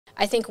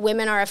I think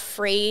women are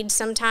afraid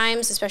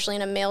sometimes, especially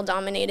in a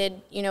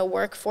male-dominated,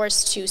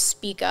 workforce, to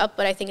speak up,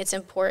 but I think it's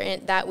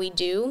important that we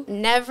do.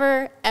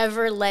 Never,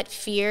 ever let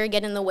fear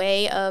get in the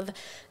way of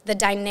the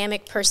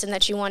dynamic person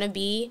that you want to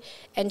be,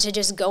 and to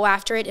just go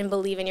after it and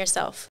believe in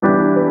yourself.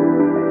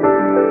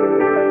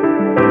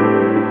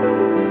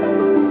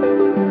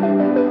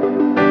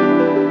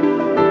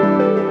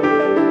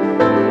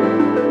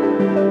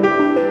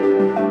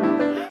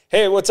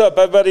 Hey, what's up,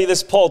 everybody? This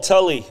is Paul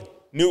Tully.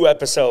 New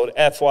episode,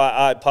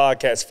 FYI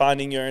Podcast,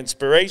 Finding Your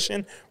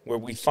Inspiration, where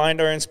we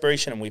find our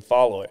inspiration and we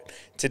follow it.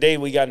 Today,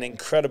 we got an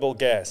incredible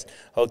guest.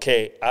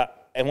 Okay,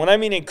 and when I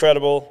mean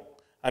incredible,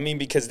 I mean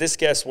because this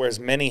guest wears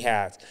many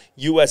hats.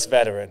 U.S.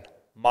 veteran,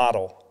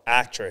 model,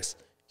 actress,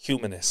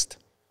 humanist.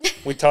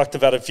 We talked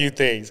about a few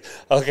things.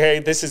 Okay,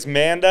 this is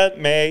Manda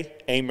Mae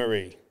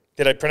Emery.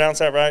 Did I pronounce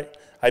that right?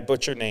 I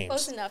butchered names.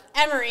 Close enough.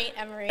 Emery.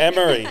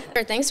 Emery.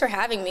 Thanks for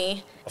having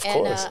me. Of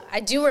course. I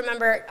do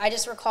remember, I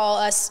just recall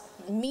us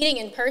meeting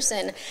in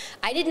person.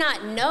 I did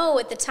not know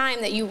at the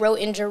time that you wrote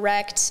and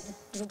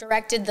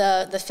directed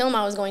the film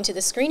I was going to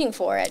the screening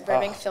for at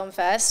Burbank Film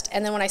Fest.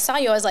 And then when I saw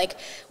you, I was like,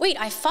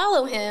 wait, I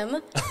follow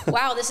him.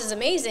 Wow, this is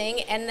amazing.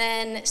 And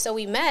then, so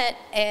we met,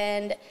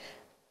 and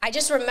I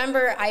just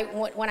remember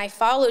when I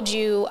followed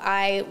you,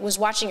 I was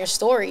watching your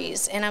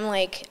stories, and I'm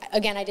like,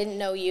 again, I didn't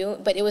know you,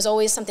 but it was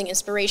always something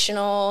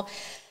inspirational,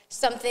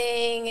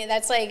 something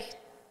that's like,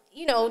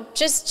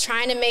 just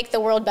trying to make the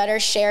world better,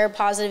 share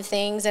positive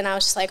things, and I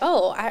was just like,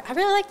 oh, I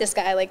really like this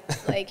guy,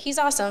 like he's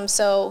awesome.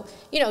 So,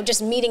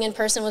 just meeting in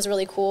person was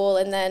really cool,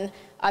 and then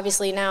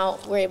obviously now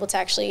we're able to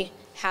actually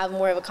have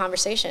more of a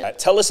conversation.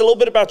 Tell us a little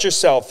bit about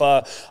yourself.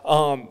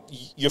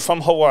 You're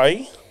from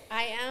Hawaii?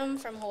 I am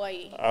from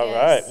Hawaii. All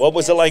right. What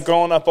was it like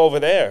growing up over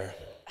there?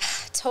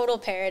 Total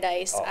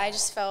paradise. I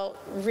just felt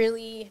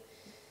really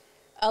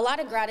a lot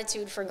of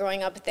gratitude for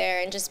growing up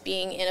there and just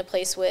being in a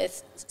place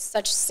with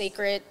such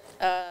sacred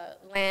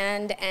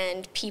land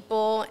and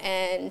people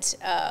and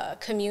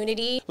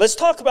community. Let's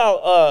talk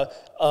about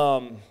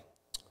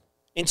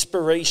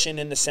inspiration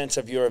in the sense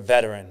of you're a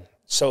veteran.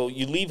 So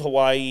you leave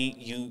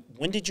Hawaii.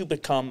 When did you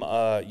become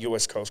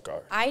U.S. Coast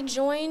Guard? I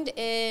joined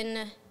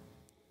in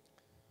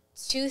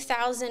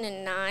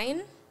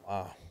 2009.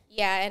 Wow.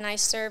 Yeah, and I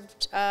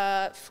served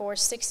for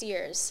 6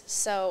 years.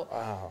 So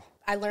wow.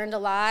 I learned a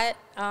lot,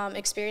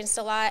 experienced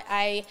a lot.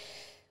 I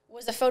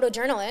was a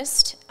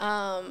photojournalist,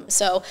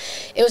 so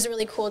it was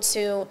really cool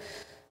to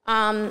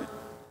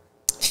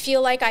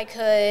feel like I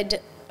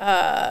could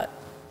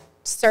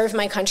serve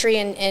my country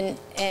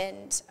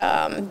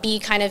and be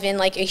kind of in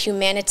like a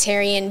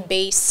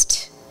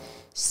humanitarian-based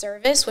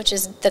service, which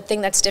is the thing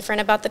that's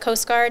different about the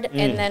Coast Guard,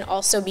 and then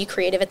also be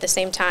creative at the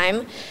same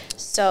time.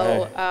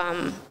 So,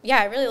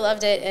 I really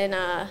loved it, and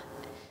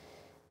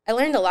I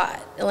learned a lot.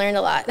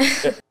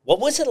 What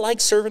was it like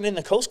serving in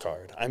the Coast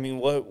Guard? I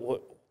mean,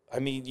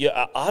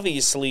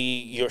 obviously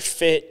you're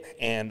fit,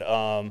 and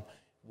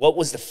what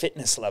was the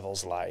fitness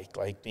levels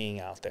like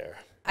being out there?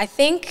 I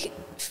think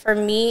for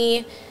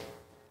me,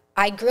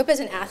 I grew up as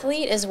an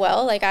athlete as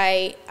well. Like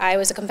I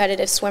was a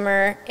competitive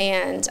swimmer,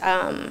 and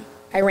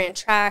I ran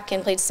track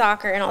and played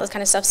soccer and all this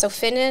kind of stuff. So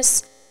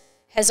fitness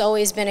has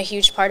always been a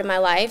huge part of my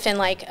life, and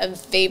like a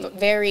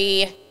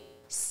very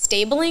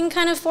stabling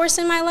kind of force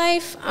in my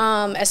life,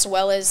 as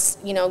well as,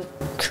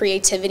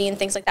 creativity and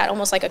things like that,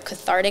 almost like a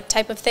cathartic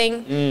type of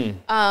thing.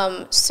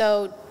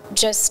 So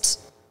just,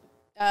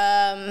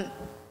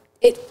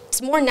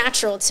 it's more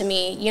natural to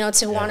me,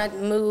 to want to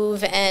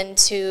move and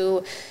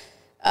to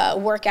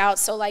work out.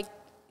 So like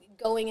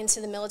going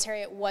into the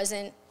military, it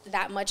wasn't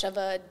that much of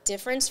a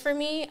difference for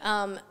me.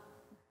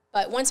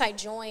 But once I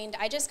joined,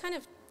 I just kind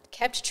of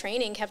kept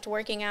training, kept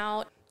working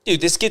out. Dude,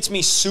 this gets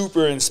me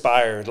super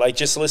inspired, like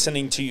just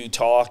listening to you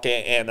talk.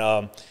 And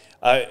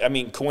I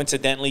mean,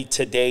 coincidentally,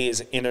 today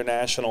is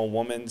International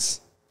Women's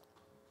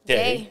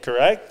Day,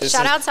 correct?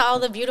 Shout out to all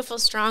the beautiful,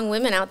 strong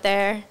women out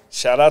there.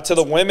 Shout out to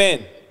the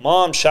women.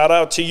 Mom, shout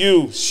out to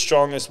you,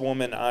 strongest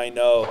woman I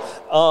know.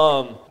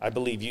 I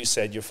believe you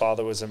said your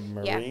father was a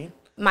Marine. Yeah.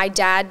 My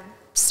dad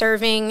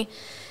serving.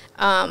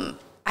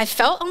 I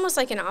felt almost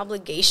like an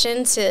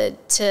obligation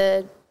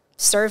to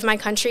serve my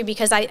country,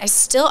 because I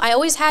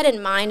always had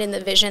in mind in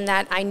the vision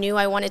that I knew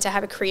I wanted to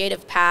have a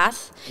creative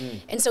path.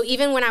 And so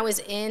even when I was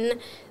in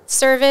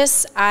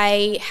service,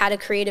 I had a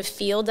creative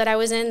field that I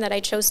was in that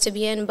I chose to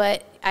be in,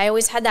 but I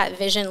always had that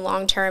vision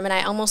long term, and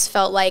I almost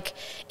felt like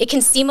it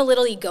can seem a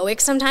little egoic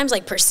sometimes,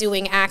 like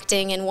pursuing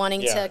acting and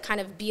wanting to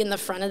kind of be in the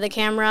front of the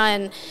camera,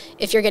 and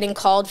if you're getting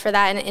called for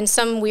that, and in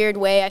some weird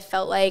way I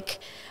felt like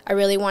I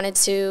really wanted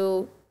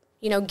to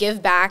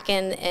give back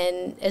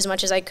and as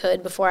much as I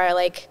could before I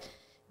like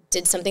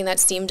did something that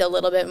seemed a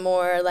little bit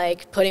more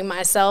like putting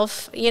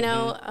myself,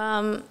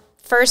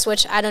 first,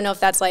 which I don't know if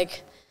that's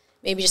like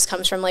maybe just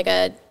comes from like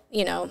a,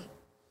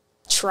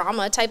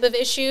 trauma type of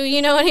issue,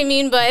 you know what I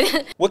mean?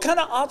 But what kind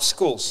of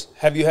obstacles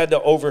have you had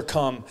to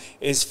overcome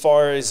as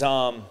far as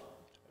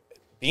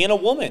being a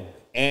woman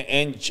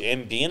and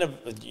being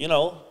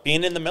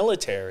being in the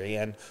military?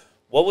 And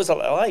what was it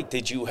like?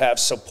 Did you have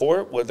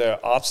support? Were there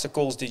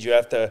obstacles? Did you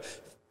have to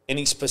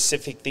any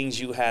specific things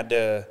you had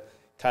to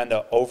kind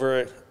of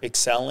over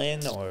excel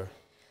in, or?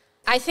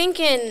 I think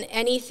in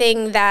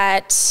anything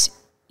that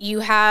you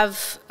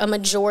have a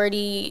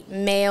majority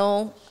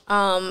male,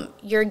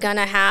 you're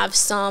gonna have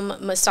some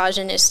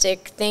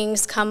misogynistic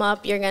things come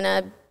up. You're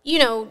gonna, you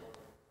know,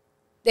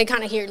 they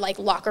kind of hear like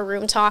locker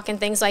room talk and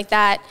things like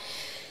that.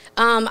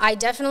 I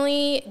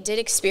definitely did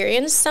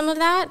experience some of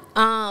that.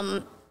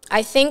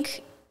 I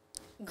think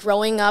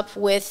growing up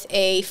with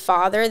a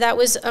father that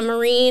was a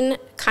Marine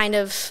kind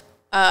of,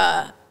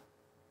 I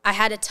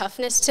had a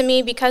toughness to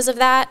me because of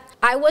that.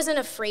 I wasn't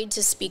afraid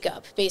to speak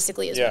up,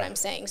 basically, is what I'm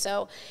saying.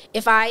 So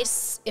if I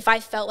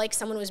felt like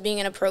someone was being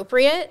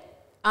inappropriate,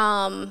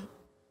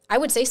 I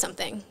would say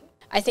something.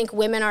 I think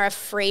women are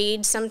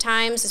afraid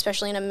sometimes,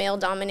 especially in a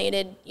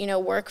male-dominated, you know,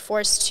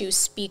 workforce, to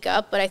speak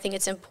up. But I think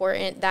it's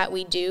important that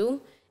we do,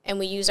 and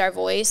we use our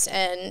voice,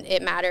 and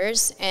it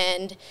matters,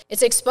 and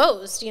it's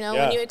exposed. You know,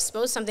 when you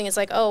expose something, it's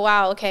like, oh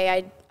wow,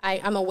 okay,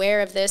 I'm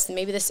aware of this, and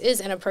maybe this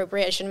is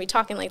inappropriate. I shouldn't be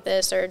talking like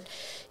this, or,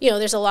 you know,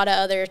 there's a lot of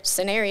other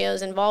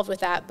scenarios involved with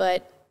that.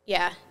 But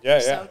yeah.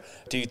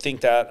 Do you think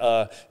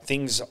that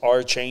things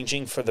are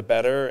changing for the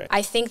better?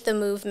 I think the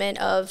movement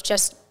of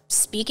just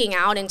speaking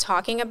out and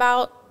talking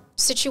about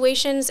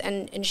situations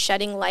and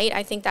shedding light,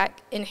 I think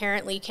that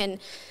inherently can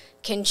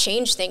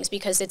change things,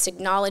 because it's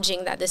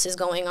acknowledging that this is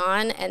going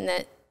on, and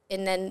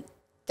then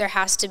there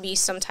has to be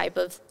some type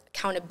of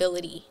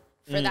accountability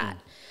for that.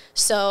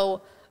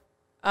 So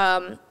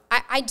I'm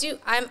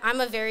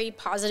a very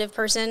positive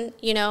person,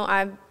 you know.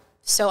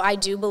 I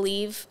do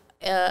believe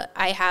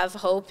I have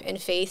hope and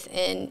faith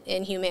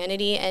in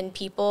humanity and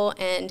people,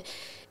 and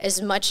as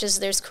much as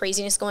there's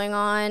craziness going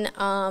on,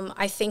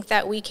 I think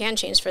that we can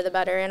change for the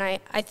better, and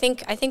I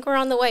think we're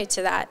on the way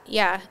to that.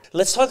 Yeah.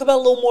 Let's talk about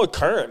a little more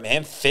current,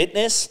 man.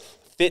 Fitness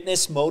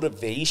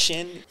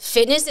motivation.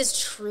 Fitness is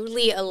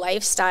truly a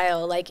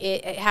lifestyle. Like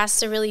it has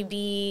to really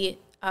be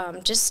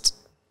just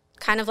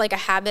kind of like a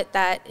habit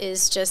that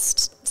is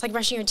just, it's like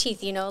brushing your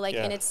teeth, you know, like,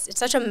 and it's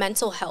such a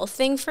mental health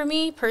thing for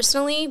me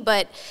personally,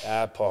 but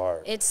that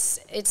part,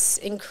 it's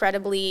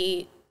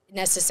incredibly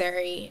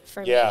necessary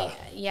for me.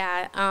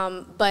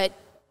 But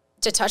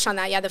to touch on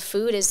that, the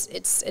food is,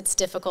 it's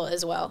difficult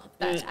as well.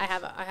 That I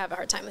have a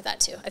hard time with that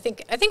too. I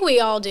think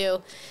we all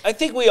do.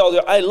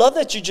 I love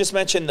that you just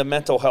mentioned the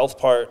mental health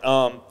part.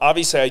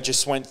 Obviously I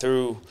just went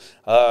through,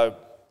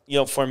 you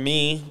know, for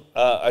me,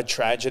 a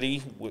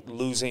tragedy with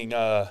losing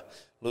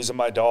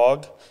my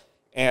dog,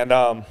 and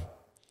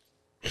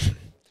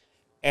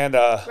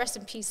rest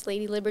in peace,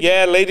 Lady Liberty.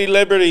 Yeah, Lady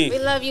Liberty. We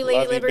love you,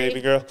 Lady Liberty. You,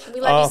 baby girl. We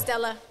love you,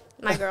 Stella,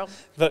 my girl.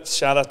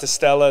 Shout out to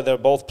Stella. They're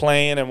both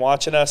playing and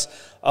watching us.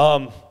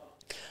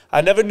 I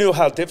never knew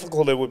how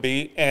difficult it would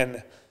be,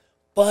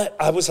 but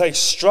I was like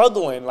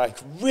struggling like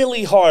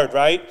really hard,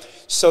 right?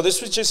 So this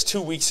was just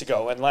 2 weeks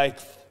ago, and like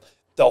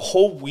the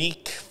whole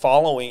week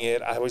following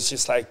it, I was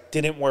just like,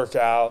 didn't work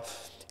out.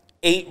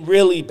 Ate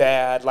really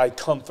bad, like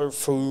comfort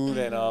food,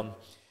 and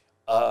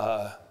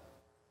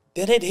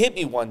then it hit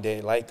me one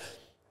day,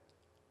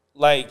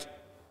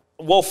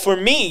 well, for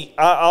me,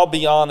 I'll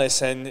be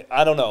honest, and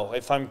I don't know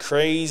if I'm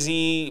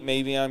crazy.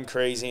 Maybe I'm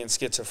crazy and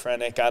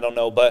schizophrenic. I don't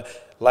know, but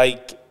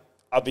like,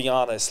 I'll be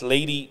honest.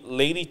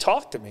 Lady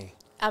talked to me.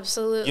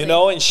 Absolutely. You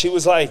know, and she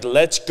was like,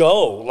 "Let's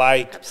go.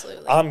 Like,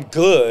 absolutely. I'm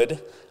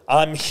good.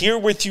 I'm here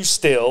with you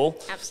still."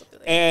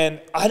 Absolutely.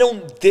 And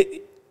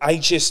I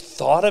just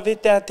thought of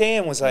it that day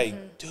and was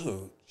like,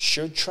 dude,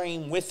 should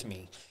train with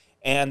me.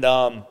 And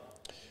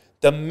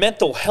the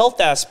mental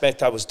health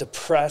aspect, I was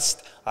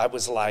depressed. I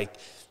was like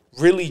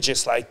really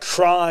just like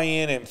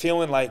crying and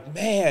feeling like,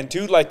 man,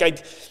 dude, like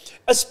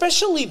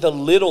especially the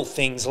little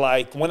things,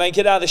 like when I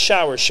get out of the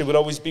shower, she would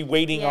always be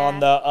waiting on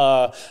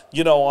the,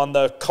 you know, on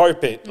the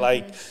carpet,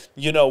 like,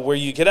 you know, where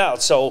you get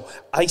out. So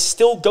I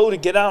still go to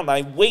get out and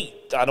I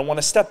wait. I don't want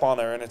to step on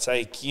her. And it's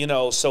like, you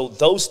know, so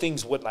those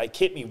things would like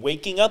hit me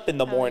waking up in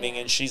the morning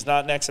and she's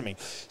not next to me.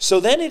 So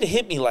then it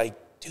hit me like,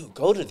 dude,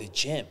 go to the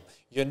gym.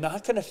 You're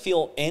not going to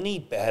feel any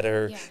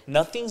better. Yeah.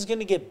 Nothing's going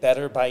to get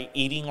better by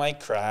eating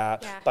like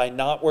crap, by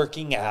not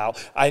working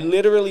out. I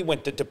literally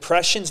went, the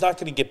depression's not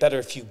going to get better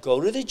if you go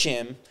to the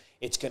gym.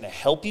 It's going to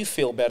help you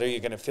feel better.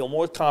 You're going to feel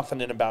more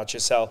confident about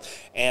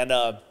yourself. And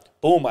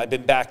boom, I've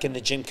been back in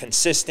the gym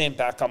consistent,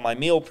 back on my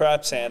meal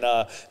preps. And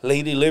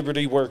Lady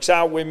Liberty works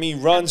out with me,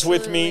 runs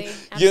with me,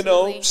 you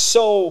know.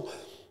 So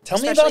tell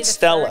me about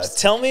Stella.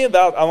 Tell me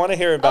about, I want to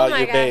hear about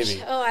your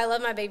baby. Oh, I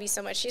love my baby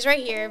so much. She's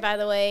right here, by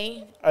the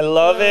way. I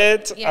love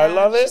it. Yeah, I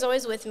love it. She's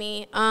always with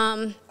me.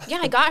 I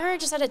got her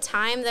just at a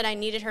time that I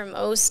needed her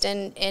most,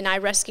 and I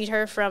rescued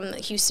her from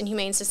Houston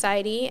Humane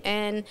Society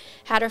and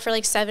had her for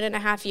like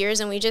 7.5 years,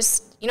 and we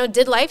just, you know,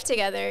 did life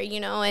together, you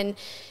know, and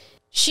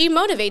she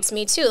motivates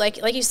me too. Like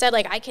you said,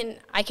 like I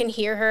can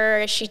hear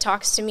her. She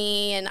talks to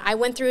me, and I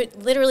went through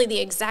literally the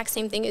exact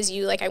same thing as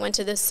you. Like I went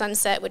to the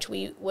sunset, which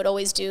we would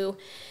always do,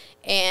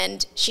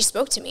 and she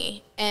spoke to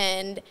me,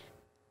 and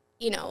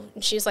you know,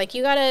 she's like,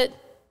 you gotta,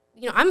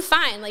 you know, I'm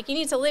fine. Like you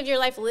need to live your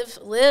life,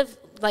 live,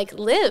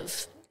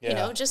 you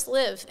know, just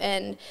live.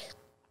 And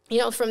you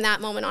know, from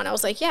that moment on, I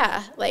was like,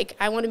 yeah, like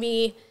I want to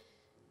be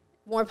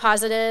more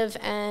positive,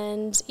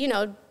 and, you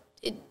know,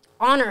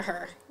 honor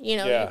her, you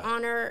know, Yeah.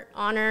 you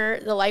honor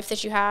the life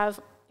that you have.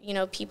 You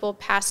know, people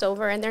pass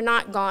over and they're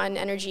not gone.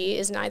 Energy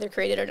is neither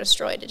created or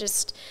destroyed. It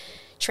just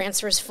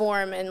transfers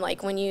form. And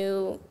like when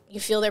you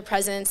feel their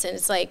presence, and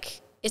it's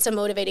like, it's a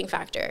motivating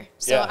factor.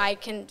 So Yeah. I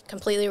can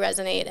completely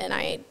resonate, and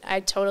I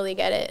totally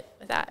get it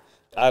with that.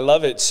 I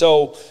love it.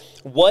 So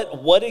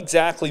what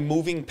exactly,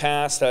 moving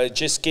past, I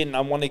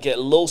want to get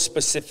a little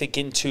specific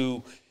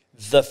into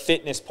the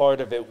fitness part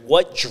of it.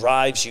 What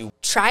drives you?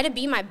 Try to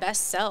be my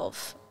best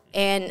self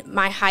and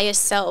my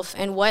highest self,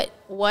 and what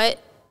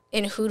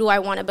and who do I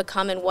want to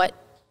become,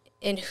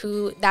 and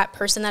who that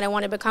person that I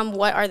want to become,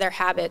 what are their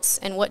habits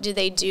and what do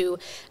they do?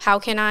 How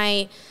can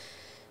I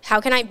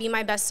be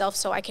my best self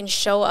so I can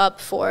show up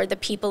for the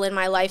people in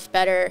my life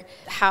better?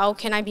 How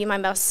can I be my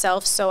best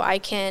self so I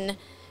can,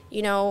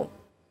 you know,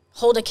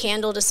 hold a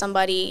candle to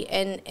somebody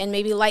and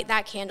maybe light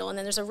that candle, and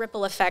then there's a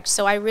ripple effect.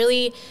 So I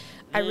really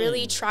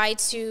try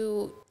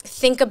to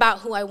think about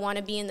who I want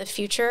to be in the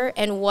future,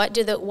 and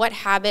what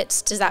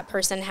habits does that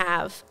person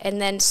have?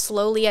 And then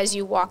slowly, as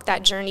you walk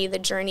that journey, the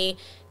journey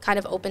kind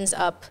of opens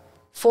up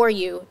for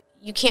you.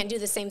 You can't do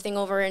the same thing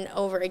over and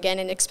over again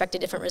and expect a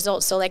different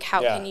result. So like,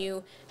 how can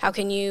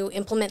you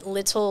implement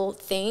little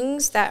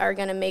things that are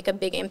going to make a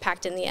big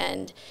impact in the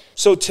end?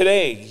 So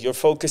today you're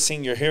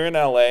here in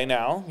LA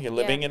now, you're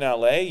living in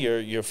LA,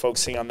 you're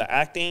focusing on the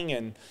acting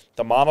and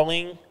the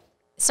modeling.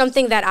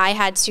 Something that I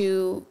had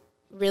to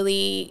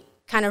really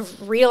kind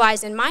of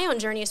realize in my own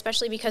journey,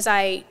 especially because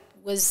I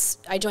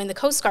joined the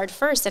Coast Guard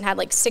first and had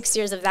like 6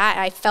 years of that.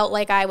 I felt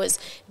like I was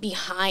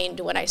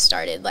behind when I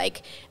started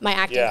like my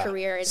acting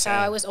career. And so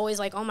I was always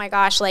like, oh my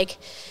gosh, like,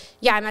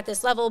 yeah, I'm at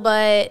this level,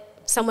 but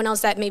someone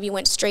else that maybe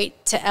went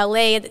straight to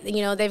LA,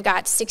 you know, they've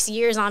got 6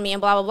 years on me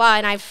and blah, blah, blah.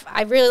 And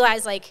I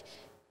realized, like,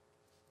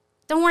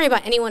 don't worry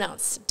about anyone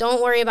else.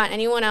 Don't worry about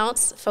anyone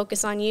else.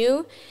 Focus on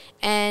you.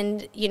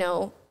 And, you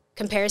know,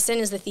 comparison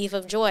is the thief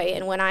of joy.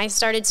 And when I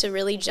started to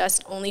really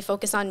just only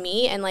focus on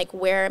me and like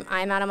where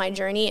I'm at on my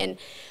journey, and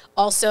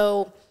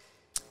also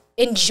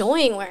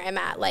enjoying where I'm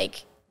at,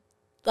 like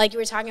you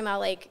were talking about,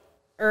 like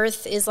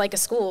Earth is like a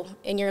school,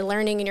 and you're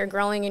learning and you're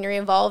growing and you're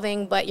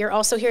evolving, but you're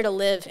also here to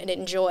live and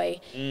enjoy.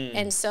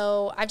 And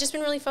so I've just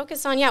been really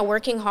focused on,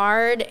 working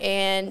hard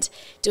and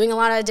doing a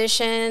lot of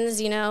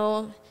auditions, you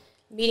know,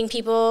 meeting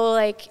people.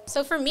 Like,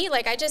 so for me,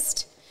 like, I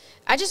just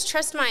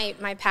trust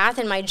my path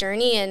and my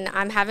journey, and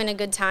I'm having a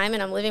good time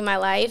and I'm living my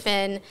life,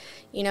 and,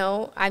 you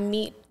know, I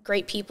meet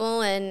great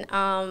people, and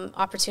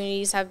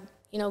opportunities have,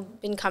 you know,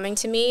 been coming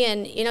to me,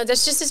 and, you know,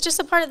 it's just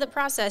a part of the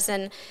process,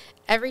 and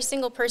every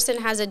single person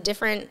has a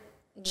different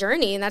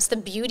journey, and that's the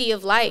beauty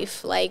of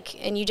life. Like,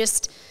 and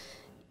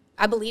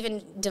I believe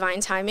in divine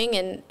timing,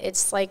 and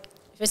it's like,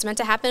 if it's meant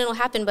to happen, it'll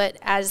happen. But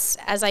as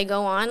I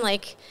go on,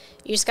 like,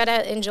 you just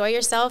gotta enjoy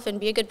yourself and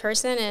be a good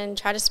person and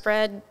try to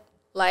spread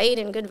light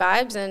and good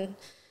vibes, and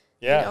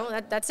you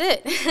know, that's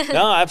it.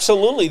 No,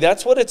 absolutely.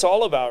 That's what it's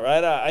all about,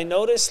 right? I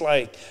notice,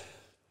 like,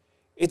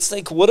 it's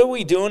like, what are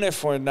we doing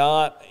if we're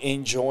not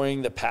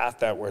enjoying the path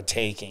that we're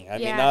taking? I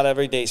mean, not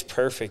every day's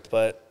perfect,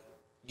 but,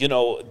 you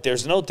know,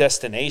 there's no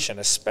destination,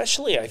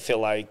 especially, I feel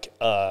like,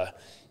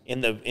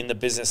 in the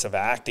business of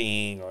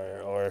acting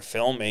or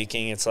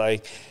filmmaking. It's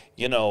like,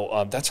 you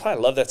know, that's why I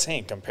love that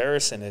saying,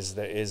 comparison is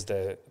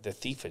the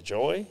thief of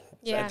joy.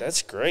 Yeah.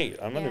 That's great.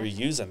 I'm going to be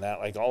using that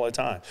like all the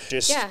time.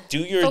 Just do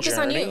your focus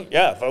journey. On you.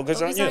 Yeah,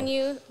 focus on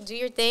you. Do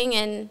your thing,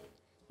 and,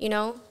 you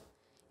know,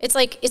 it's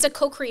like, it's a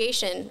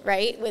co-creation,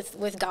 right,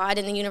 with God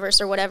and the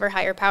universe or whatever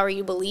higher power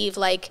you believe.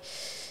 Like,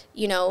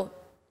 you know,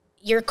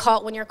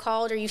 when you're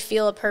called or you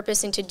feel a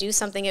purpose and to do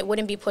something, it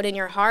wouldn't be put in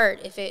your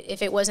heart if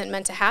it wasn't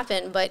meant to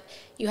happen. But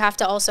you have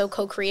to also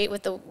co-create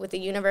with the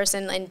universe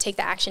and take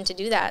the action to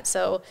do that.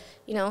 So,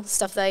 you know,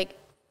 stuff like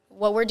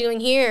what we're doing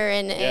here,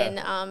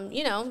 and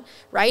you know,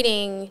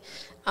 writing,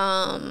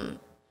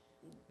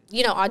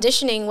 you know,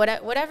 auditioning,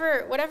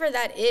 whatever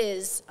that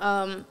is,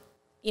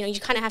 you know,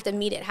 you kind of have to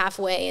meet it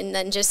halfway, and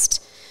then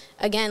just,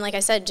 again, like I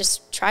said,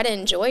 just try to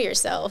enjoy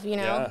yourself, you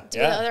know, do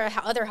the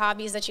other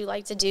hobbies that you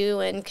like to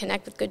do, and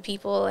connect with good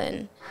people,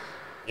 and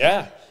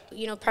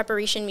you know,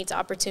 preparation meets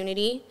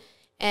opportunity.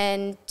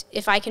 And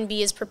if I can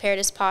be as prepared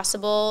as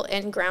possible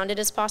and grounded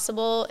as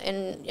possible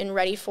and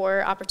ready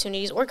for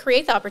opportunities, or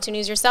create the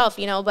opportunities yourself,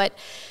 you know, but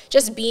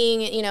just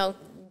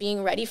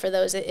being ready for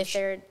those if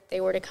they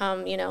were to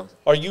come, you know.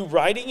 Are you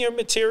writing your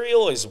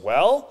material as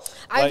well?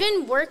 I've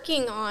been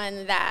working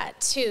on that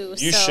too.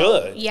 You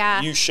should.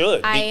 Yeah. You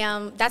should.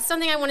 That's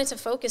something I wanted to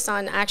focus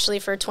on actually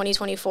for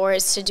 2024,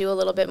 is to do a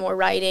little bit more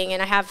writing,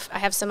 and I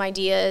have some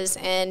ideas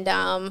and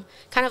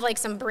kind of like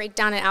some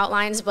breakdown and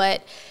outlines,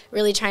 but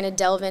really trying to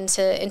delve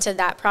into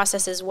that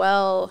process as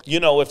well. You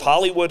know, if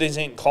Hollywood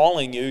isn't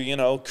calling you, you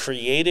know,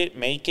 create it,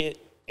 make it.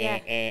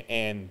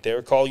 And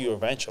they'll call you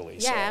eventually.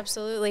 Yeah,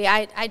 absolutely.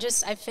 I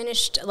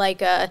finished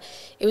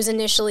it was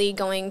initially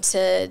going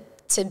to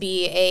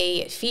be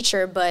a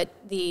feature, but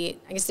I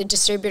guess the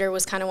distributor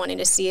was kind of wanting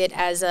to see it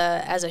as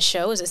a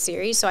show, as a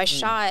series. So I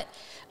shot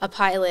a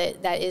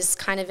pilot that is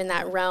kind of in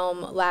that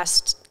realm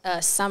last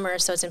summer,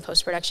 so it's in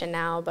post-production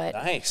now, but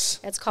nice.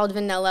 It's called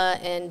Vanilla,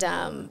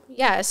 and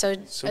yeah, so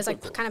Super it's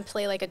like cool. kind of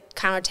play like a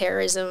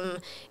counterterrorism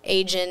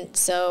agent,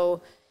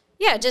 so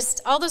yeah,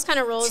 just all those kind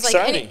of roles. It's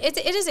like, and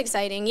exciting. it is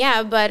exciting,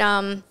 yeah, but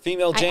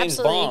female James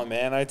absolutely- Bond,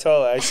 man. I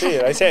see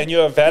it. And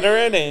you're a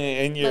veteran,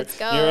 and you're Let's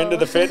go. you're into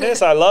the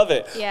fitness. I love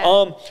it.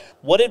 Yeah.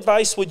 What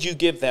advice would you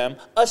give them,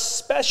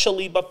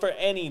 especially, but for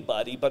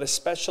anybody, but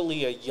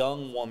especially a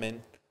young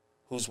woman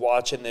who's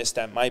watching this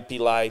that might be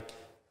like,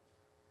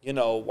 you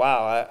know,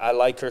 wow, I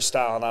like her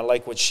style and I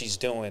like what she's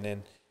doing.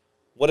 And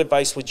what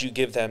advice would you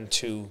give them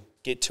to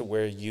get to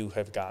where you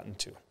have gotten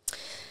to?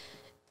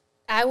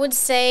 I would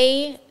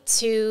say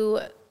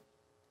to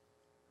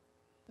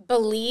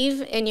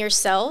believe in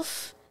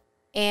yourself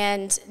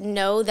and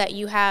know that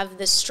you have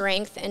the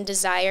strength and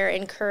desire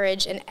and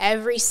courage, and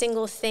every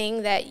single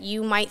thing that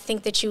you might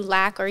think that you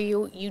lack or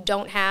you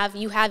don't have,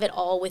 you have it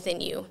all within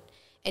you.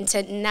 And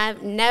to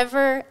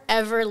never,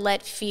 ever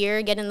let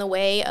fear get in the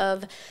way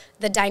of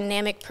the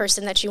dynamic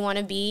person that you want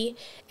to be,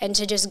 and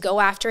to just go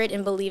after it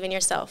and believe in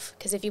yourself.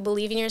 Because if you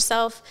believe in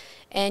yourself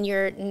and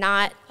you're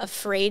not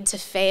afraid to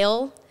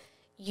fail,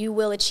 you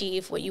will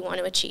achieve what you want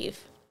to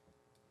achieve.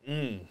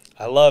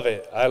 I love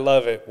it. I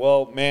love it.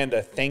 Well,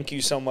 Manda, thank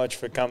you so much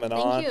for coming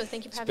on. Thank you.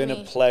 Thank you for having me.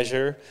 It's been a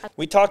pleasure.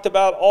 We talked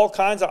about all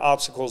kinds of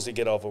obstacles to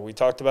get over. We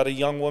talked about a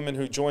young woman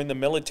who joined the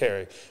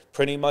military,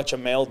 pretty much a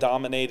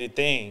male-dominated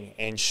thing,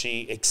 and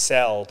she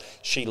excelled.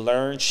 She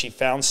learned. She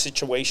found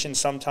situations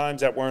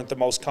sometimes that weren't the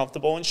most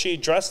comfortable, and she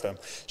addressed them.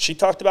 She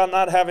talked about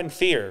not having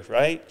fear,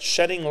 right?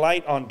 Shedding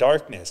light on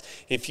darkness.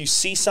 If you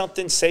see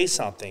something, say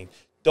something.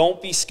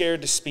 Don't be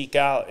scared to speak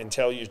out and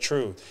tell your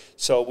truth.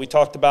 So we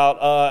talked about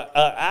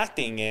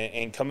acting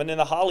and coming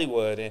into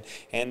Hollywood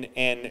and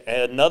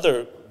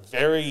another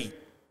very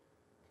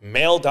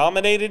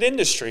male-dominated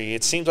industry.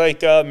 It seems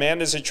like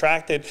Manda's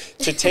attracted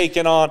to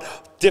taking on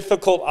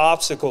difficult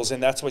obstacles,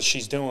 and that's what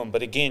she's doing.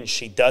 But again,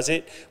 she does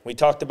it. We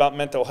talked about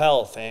mental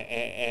health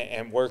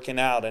and working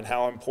out and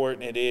how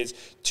important it is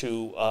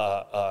to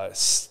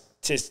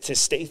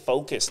stay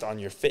focused on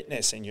your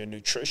fitness and your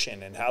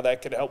nutrition, and how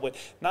that could help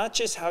with not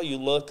just how you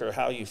look or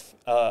how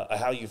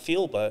you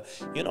feel, but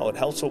you know, it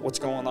helps with what's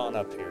going on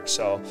up here.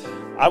 So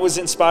I was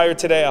inspired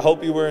today. I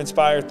hope you were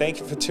inspired. Thank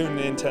you for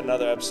tuning in to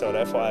another episode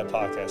of FYI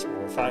Podcast,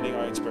 where we're finding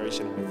our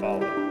inspiration and we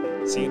follow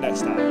it. See you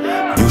next time.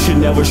 You should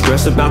never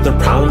stress about the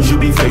problems you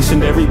be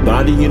facing.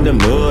 Everybody in the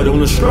mud on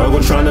the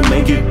struggle trying to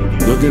make it.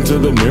 Look into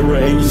the mirror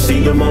and you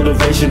see the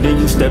motivation. Then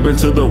you step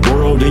into the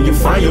world and you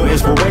find your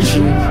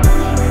inspiration.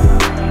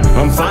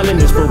 I'm finding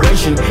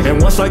inspiration,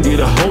 and once I get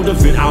a hold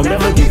of it, I'll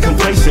never get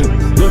complacent.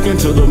 Look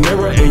into the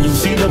mirror and you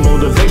see the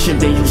motivation.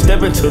 Then you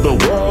step into the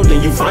world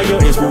and you find your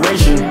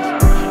inspiration.